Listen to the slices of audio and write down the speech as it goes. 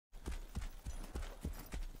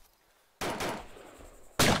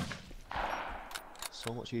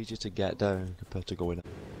so much easier to get down compared to going up.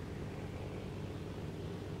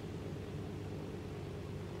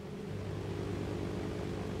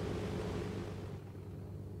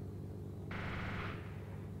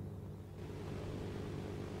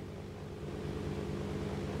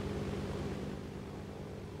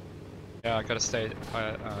 Yeah, I gotta stay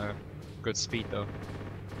at good speed though.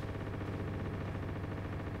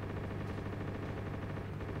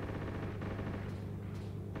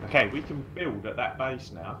 Okay, we can build at that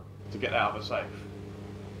base now to get out of a safe.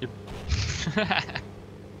 Yep.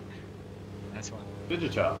 Nice one. Did you,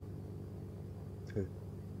 Charles? Who?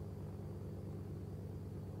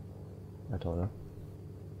 I don't know.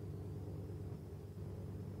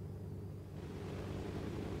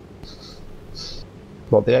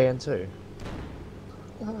 What, the AN2?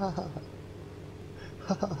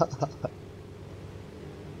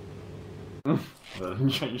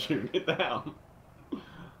 You shooting it down.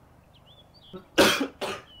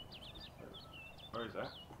 Where is that?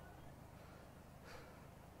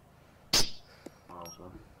 Oh,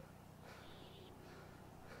 sorry.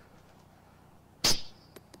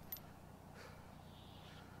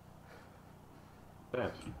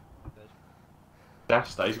 Dead.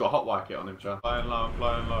 That's that. He's got a hot wire kit on him, Charles. Flying low, I'm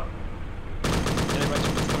flying low. Yeah, right,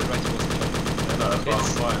 it's coming right towards the shot. Yeah, no, that's why I'm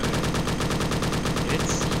flying here.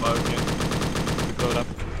 It's Smoking. we blow it up.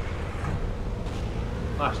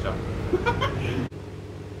 Nice job.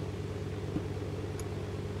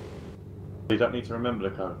 You don't need to remember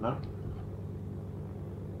the code, no?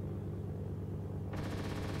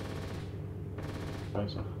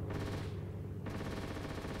 Face off.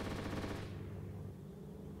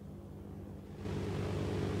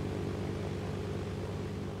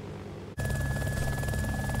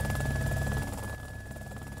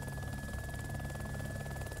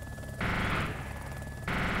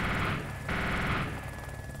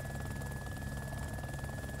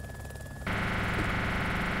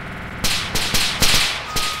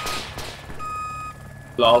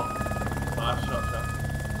 Lol. Nice shot, Chuck.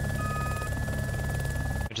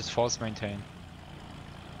 I just force maintain.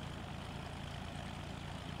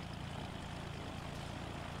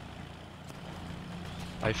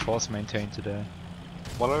 I force maintain today.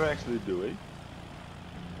 What are we actually doing?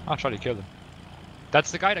 I'll try to kill him.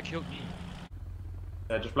 That's the guy that killed me.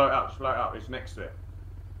 Yeah, just blow it up, it's next to it.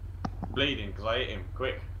 Bleeding, because I hit him,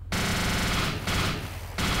 quick.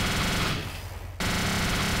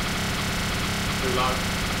 Too low.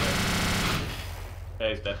 Yeah,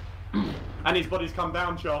 he's dead. And his body's come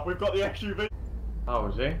down, Sharp. We've got the XUV. Oh,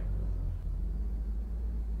 is he?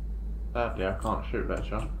 Sadly, I can't shoot that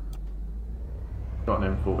shot. Got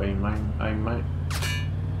an M14 aim, mate.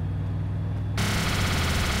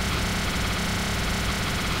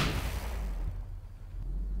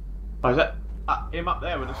 Oh, is that him up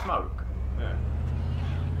there with the smoke? Yeah.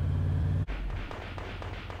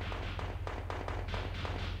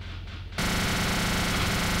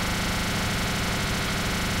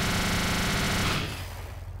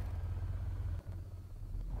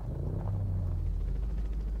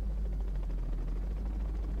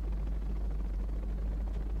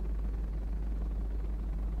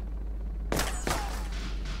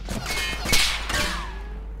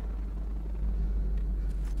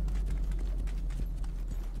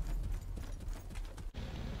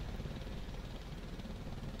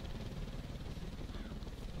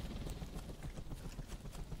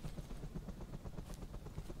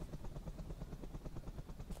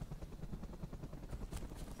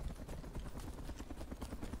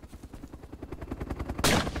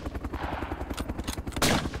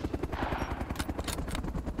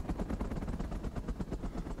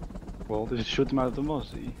 Well, did you shoot him out of the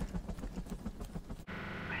Mozzie?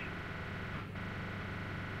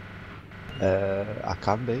 I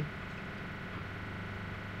can be.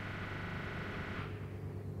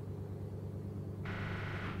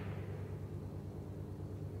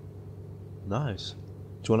 Nice.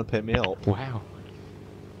 Do you want to pick me up? Wow.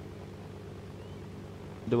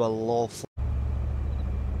 Do a lawful.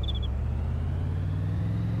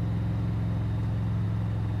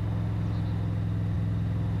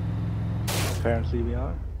 Apparently we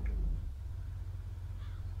are.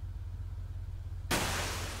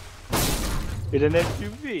 In an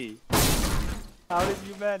SUV? How did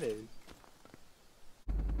you manage?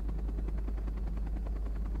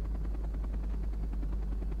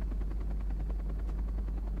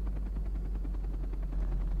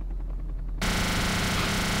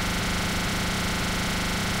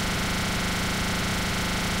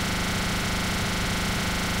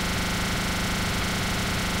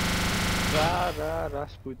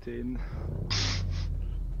 Rasputin.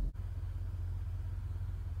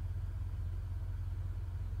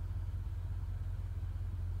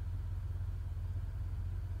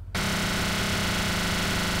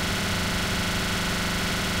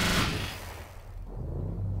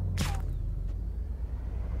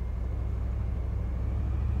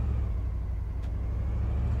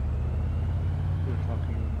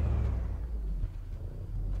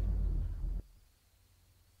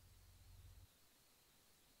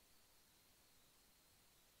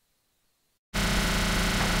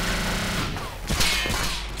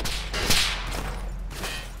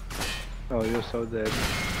 Oh, you're so dead.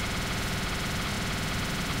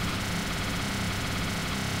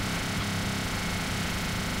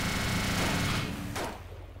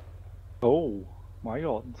 Oh my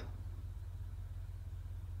god.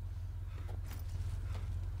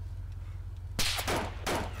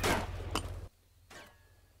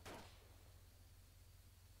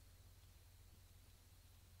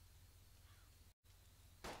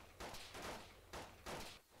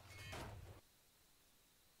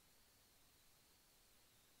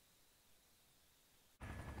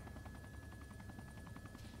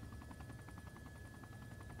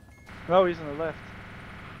 No, he's on the left.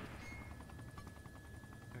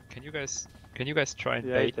 Can you guys try and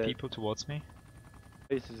Yeah, bait he did. people towards me?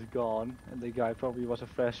 Ace is gone, and the guy probably was a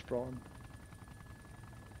fresh spawn.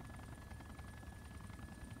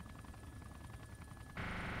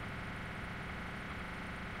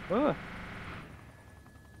 Ah.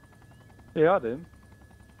 He had him.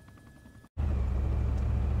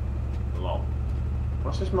 Lol.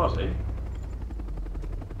 What's this Mozzie?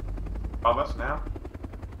 Above us now?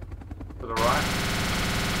 To the right?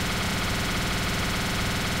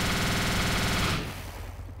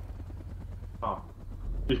 Oh.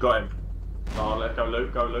 You've got him. Oh, let's go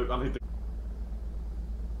Luke, I need to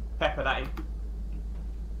pepper that in.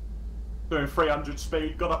 Doing 300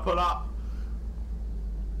 speed, gotta pull up.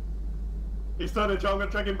 He's turning John, I'm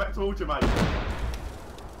gonna drag him back towards you, mate.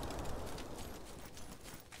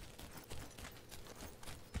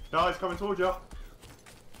 No, he's coming towards you.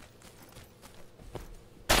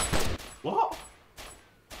 What?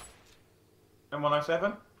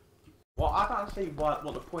 M107? Well, I don't see what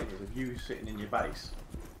the point is of you sitting in your base.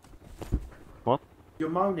 What? You're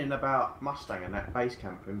moaning about Mustang and that base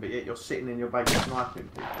camping, but yet you're sitting in your base sniping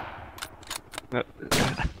people. This is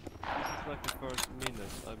like the first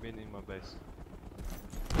minute I've been in my base.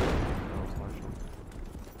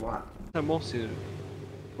 What? I'm also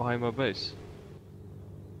behind my base.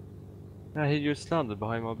 Yeah, he just landed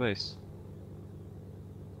behind my base.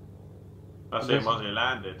 I see him as he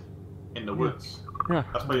landed in the woods. Yeah.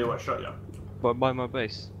 That's where you shot you. But by my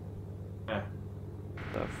base. Yeah.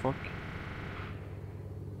 The fuck?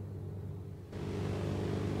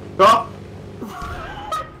 Stop!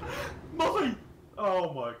 Mozzie!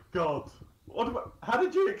 Oh my god. How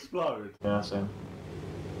did you explode? Yeah, that's him.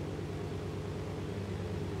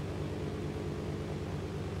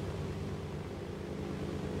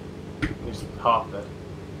 He's half dead.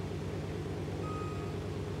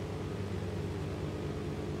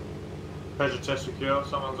 Treasure chest secure,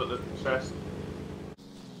 someone's at the chest.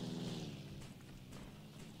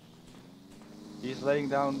 He's laying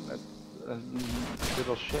down a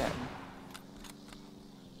little shed.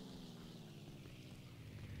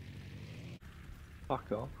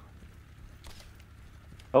 Fuck off.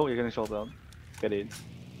 Oh, you're getting shot down. Get in.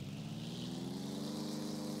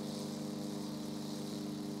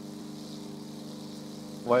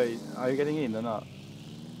 Wait, are you getting in or not?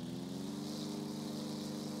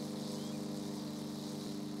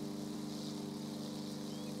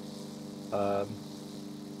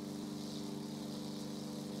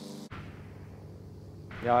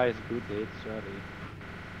 Yeah, it's good hit, sorry.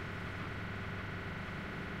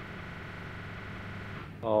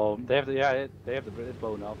 Oh, they have the, yeah, they have the British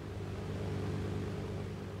blown up.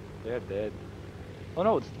 They're dead. Oh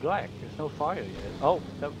no, it's black, there's no fire yet. Oh,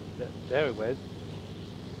 there it went.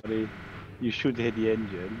 Sorry, you should hit the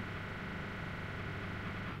engine.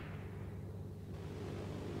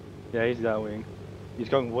 Yeah, he's going. He's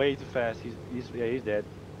going way too fast, he's dead.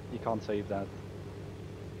 You can't save that.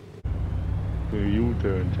 You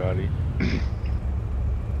turn, Charlie.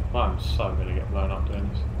 I'm so gonna get blown up doing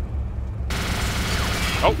this.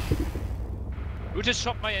 Oh! Who just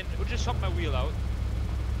shot my wheel out?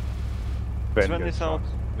 Sven is out.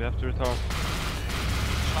 We have to retard.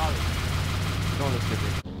 Charlie. No, let's get in.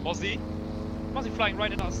 Mozzie? Mozzie flying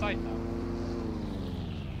right in our sight now.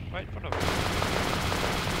 Right in front of us.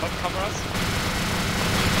 Don't cover us.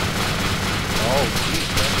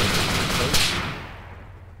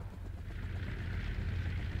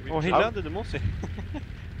 Oh, he landed the Mozzie.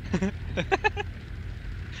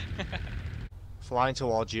 Flying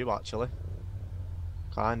towards you, actually.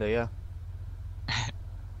 Kinda, yeah.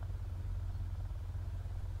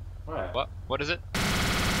 Where? What? What is it?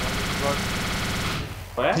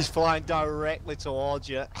 Where? He's flying directly towards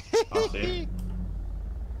you. I see.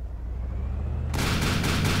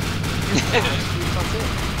 That's it.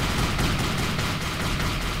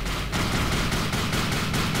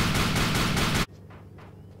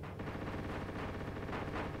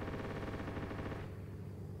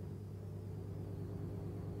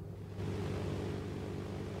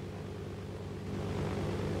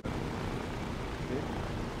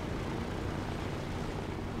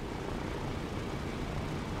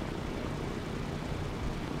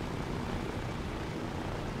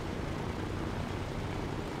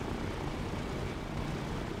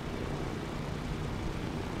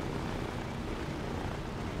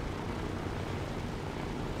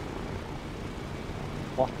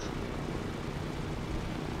 What?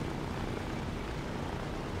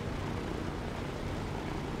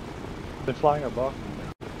 They're flying above me.